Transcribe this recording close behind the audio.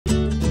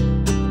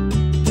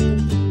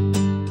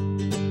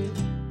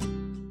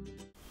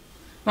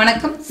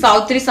வணக்கம்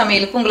சாவித்ரி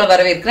சமையலுக்கு உங்களை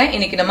வரவேற்கிறேன்.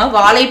 இன்னைக்கு நம்ம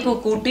வாழைப்பூ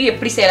கூட்டு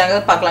எப்படி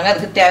செய்யலாம்ங்கறத பார்க்கலாங்க.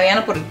 அதுக்கு தேவையான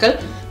பொருட்கள்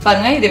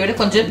பாருங்க. இதை விட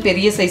கொஞ்சம்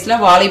பெரிய சைஸ்ல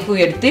வாழைப்பூ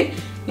எடுத்து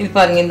இது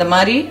பாருங்க, இந்த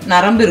மாதிரி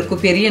நரம்பு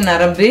இருக்கும், பெரிய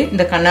நரம்பு,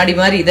 இந்த கண்ணாடி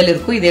மாதிரி இதழ்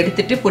இருக்கும். இதை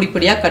எடுத்துட்டு பொடி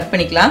பொடியா கட்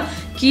பண்ணிக்கலாம்.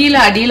 கீழே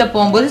அடியில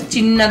போகும்போது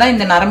சின்னதா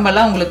இந்த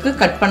நரம்பெல்லாம் உங்களுக்கு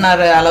கட்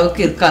பண்ணாத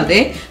அளவுக்கு இருக்காது.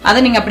 அதை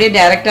நீங்க அப்படியே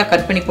டைரக்டா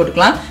கட் பண்ணி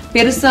போட்டுக்கலாம்.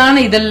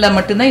 பெருசான இதழ்ல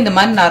மட்டும்தான் இந்த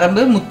மாதிரி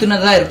நரம்பு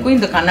முத்துனதா இருக்கும்,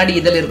 இந்த கண்ணாடி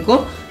இதழ்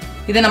இருக்கும்.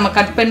 இதை நம்ம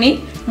கட் பண்ணி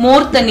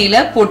மோர் தண்ணியில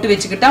போட்டு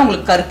வச்சுக்கிட்டா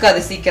உங்களுக்கு கருக்காது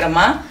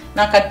சீக்கிரமா.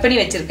 நான் கட் பண்ணி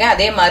வச்சிருக்கேன்.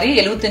 அதே மாதிரி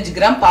 75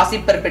 கிராம்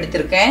பாசிப்பருப்பு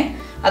எடுத்திருக்கேன்.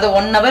 அதை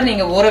 1 hour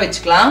நீங்க ஊற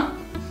வச்சுக்கலாம்.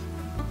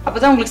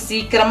 அப்பதான் உங்களுக்கு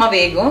சீக்கிரமா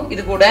வேகும்.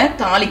 இது கூட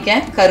தாளிக்க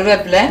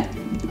கருவேப்பிலை,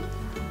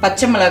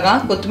 பச்சை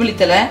மிளகாய், கொத்தமல்லி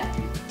தழை,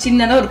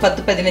 சின்னதா ஒரு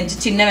 10-15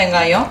 சின்ன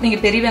வெங்காயம், நீங்க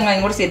பெரிய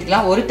வெங்காயம் கூட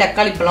சேர்த்துக்கலாம். ஒரு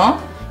தக்காளி பழம்,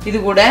 இது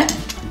கூட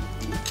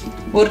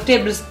 1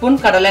 டேபிள்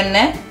ஸ்பூன்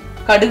கடலெண்ணெய்,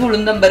 கடுகு,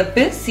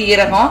 உளுந்தம்பருப்பு,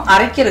 சீரகம்,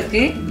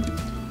 அரைக்கிறதுக்கு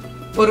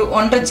ஒரு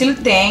 1.5 சில்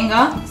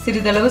தேங்காய்,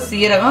 சிறிதளவு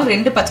சீரகம்,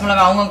 2 பச்சை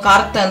மிளகாய் அவங்க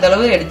காரத்தை அந்த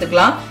அளவு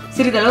எடுத்துக்கலாம்.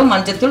 சிறிதளவு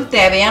மஞ்சத்தூள்,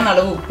 தேவையான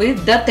அளவு உப்பு.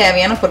 இதுதான்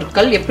தேவையான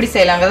பொருட்கள். எப்படி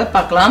செய்யலாங்கிறத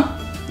பார்க்கலாம்.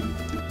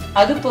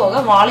 அது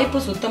போக வாழைப்பூ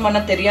சுத்தம் பண்ண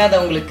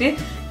தெரியாதவங்களுக்கு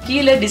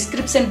கீழே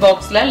டிஸ்கிரிப்ஷன்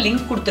பாக்ஸ்ல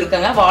லிங்க்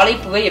கொடுத்துருக்காங்க.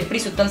 வாழைப்பூவை எப்படி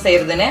சுத்தம்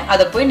செய்யறதுன்னு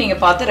அதை போய் நீங்க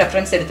பார்த்து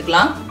ரெஃபரன்ஸ்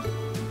எடுத்துக்கலாம்.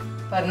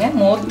 பாருங்க,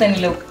 மோர்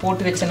தண்ணியில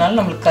போட்டு வச்சனால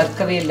நம்மளுக்கு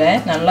கற்கவே இல்லை,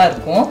 நல்லா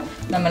இருக்கும்.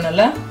 நம்ம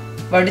நல்லா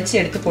வடிச்சு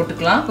எடுத்து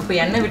போட்டுக்கலாம். இப்போ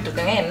எண்ணெய்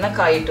விட்டுருக்கேங்க, எண்ணெய்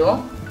காயிட்டும்.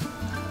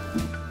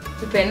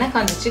 இப்போ எண்ணெய்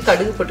காஞ்சிச்சு,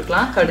 கடுகு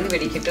போட்டுக்கலாம். கடுகு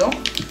வெடிக்கட்டும்.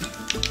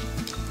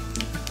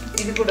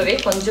 இது கூடவே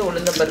கொஞ்சம்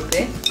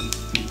உளுந்தம்பருப்பு,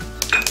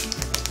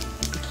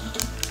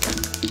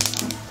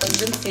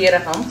 கொஞ்சம்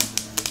சீரகம்,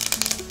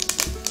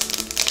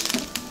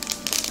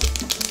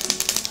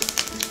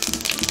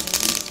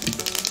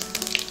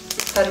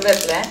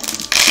 கருவேப்பிலை,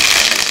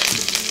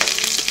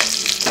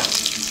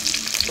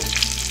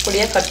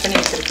 பொடியா கட் பண்ணி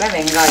வச்சிருக்க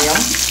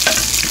வெங்காயம்,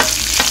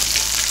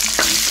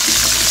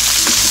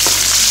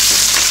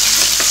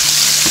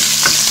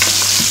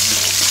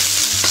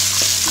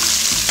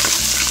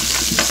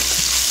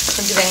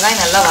 கொஞ்சம்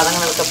வெங்காயம் நல்லா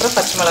வதங்கினதுக்கு அப்புறம்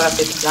பச்சை மிளகாய்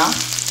சேர்த்துக்கலாம்.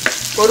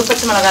 ஒரு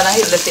பச்சை மிளகாய்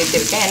தாங்க இதில்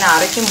சேர்த்திருக்கேன். ஏன்னா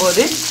அரைக்கும்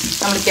போது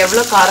நம்மளுக்கு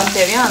எவ்வளோ காரம்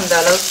தேவையோ அந்த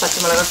அளவுக்கு பச்சை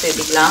மிளகாய்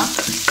சேர்த்துக்கலாம்.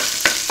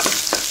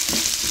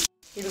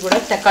 இது கூட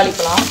தக்காளி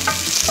பழம்,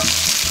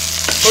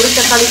 ஒரு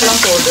தக்காளி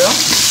பழம் போதும்.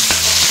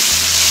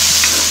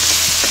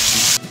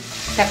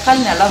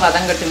 தக்காளி நல்லா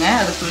வதங்கட்டுங்க.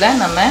 அதுக்குள்ள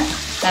நம்ம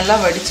நல்லா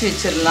வடிச்சு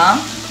வச்சிடலாம்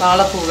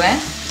வாழைப்பூவை.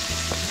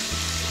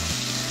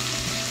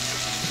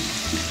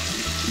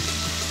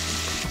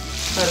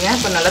 பாருங்க,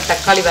 இப்போ நல்லா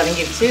தக்காளி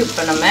வதங்கிடுச்சு.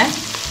 இப்போ நம்ம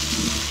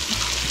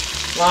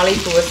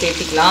வாழைப்பூவை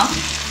சேர்த்திக்கலாம்.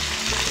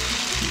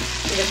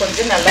 இதை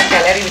கொஞ்சம் நல்லா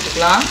கிளறி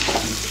விட்டுக்கலாம்.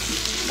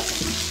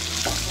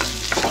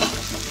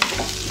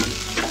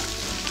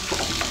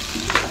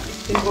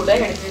 இது கூட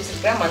எடுத்து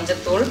வச்சிருக்க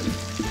மஞ்சத்தூள்,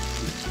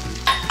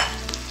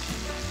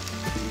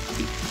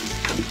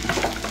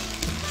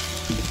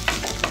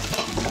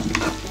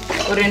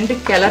 ஒரு 2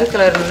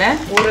 கிளறுன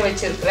ஊற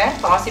வச்சிருக்கிற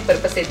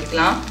பாசிப்பருப்பை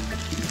சேர்த்துக்கலாம்.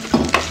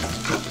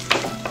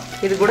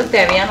 இது கூட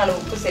தேவையான அளவு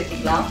உப்பு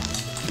சேர்த்துக்கலாம்.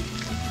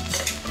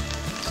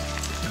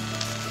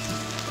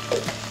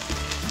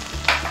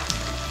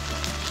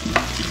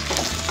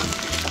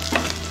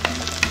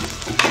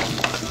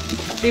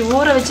 இப்படி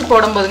ஊற வச்சு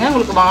போடும்போதுங்க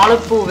உங்களுக்கு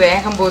வாழைப்பூ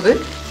வேகும் போது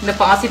இந்த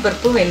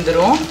பாசிப்பருப்பு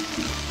வெந்துடும்.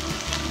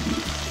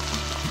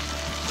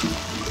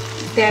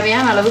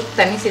 தேவையான அளவுக்கு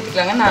தண்ணி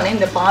சேர்த்துக்கலாங்க. நான்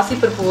இந்த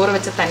பாசிப்பருப்பு ஊற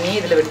வச்ச தண்ணியை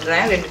இதில்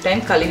விட்டுறேன். 2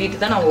 டைம்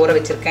கழுவிட்டு தான் நான் ஊற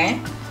வச்சிருக்கேன்.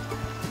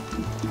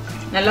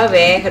 நல்லா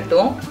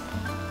வேகட்டும்.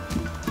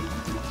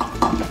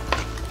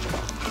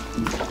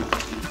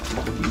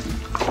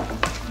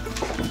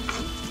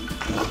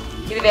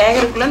 இது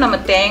வேகிறதுக்குள்ள நம்ம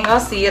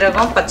தேங்காய்,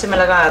 சீரகம், பச்சை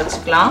மிளகாய்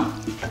அரைச்சிக்கலாம்.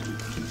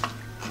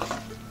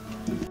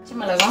 பச்சை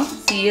மிளகாய்,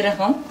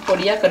 சீரகம்,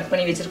 பொடியா கட்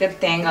பண்ணி வச்சிருக்க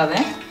தேங்காவை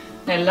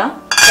நல்லா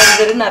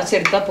கருகருன்னு அரைச்சி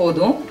எடுத்தா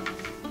போதும்.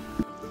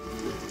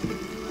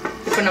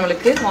 இப்போ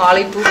நம்மளுக்கு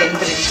வாழைப்பூ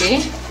வெந்துருச்சு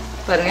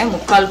பாருங்க,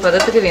 3/4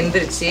 பதத்துக்கு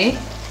வெந்துருச்சு.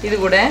 இது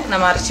கூட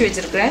நம்ம அரைச்சி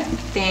வச்சிருக்கிற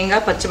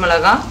தேங்காய், பச்சை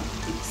மிளகாய்,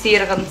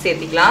 சீரகம்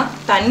சேர்த்திக்கலாம்.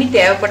 தண்ணி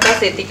தேவைப்பட்டா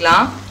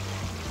சேர்த்திக்கலாம்.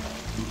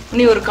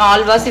 இனி ஒரு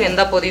 1/4 வாசி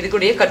வெந்தா போதும். இது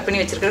கூடயே கட் பண்ணி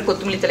வச்சிருக்கிற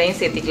கொத்தமல்லி தழையும்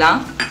சேர்த்திக்கலாம்.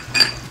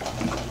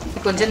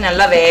 கொஞ்சம்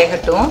நல்லா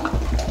வேகட்டும்.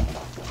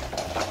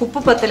 உப்பு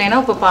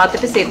பத்தலைன்னா உப்பு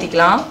பார்த்துட்டு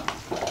சேர்த்திக்கலாம்.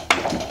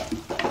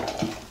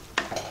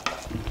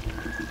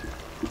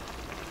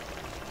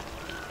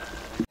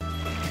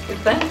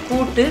 இப்போ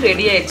கூட்டு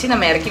ரெடி ஆயிடுச்சு.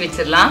 நம்ம இறக்கி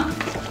வச்சிடலாம்.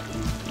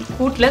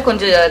 கூட்டில்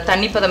கொஞ்சம்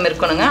தண்ணி பதம்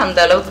இருக்கணுங்க.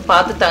 அந்த அளவுக்கு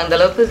பார்த்து தகுந்த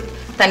அளவுக்கு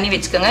தண்ணி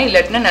வச்சுக்கோங்க.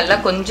 இல்லாட்டினா நல்லா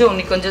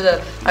கொஞ்சம்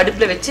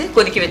அடுப்பில் வச்சு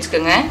கொதிக்க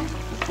வச்சுக்கோங்க.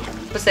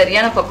 இப்போ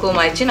சரியான பக்குவம்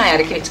ஆயிடுச்சு. நான்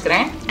இறக்கி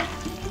வச்சுக்கிறேன்.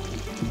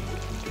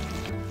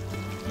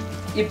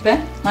 இப்போ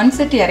மண்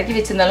சட்டி இறக்கி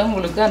வச்சிருந்தாலும்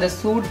உங்களுக்கு அந்த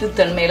சூட்டு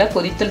தன்மையில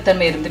கொதித்தல்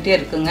தன்மை இருந்துகிட்டே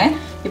இருக்குங்க.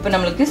 இப்போ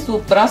நம்மளுக்கு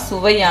சூப்பராக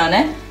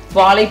சுவையான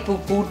வாழைப்பூ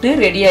கூட்டு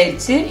ரெடி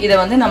ஆயிடுச்சு.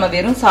 இதை நம்ம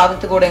வெறும்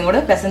சாதத்து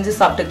கூட பிசைஞ்சு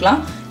சாப்பிட்டுக்கலாம்.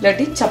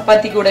 இல்லாட்டி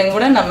சப்பாத்தி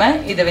கூட நம்ம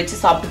இதை வச்சு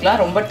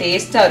சாப்பிட்டுக்கலாம். ரொம்ப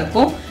டேஸ்ட்டாக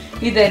இருக்கும்.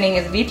 இதை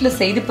நீங்கள் வீட்டில்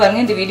செய்து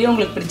பாருங்கள். இந்த வீடியோ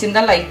உங்களுக்கு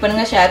பிடிச்சிருந்தா லைக்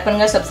பண்ணுங்கள், ஷேர்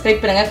பண்ணுங்கள்,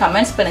 சப்ஸ்கிரைப் பண்ணுங்கள்,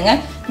 கமெண்ட்ஸ்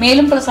பண்ணுங்கள்.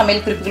 மேலும் பல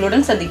சமையல்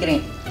குறிப்புகளுடன்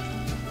சந்திக்கிறேன்.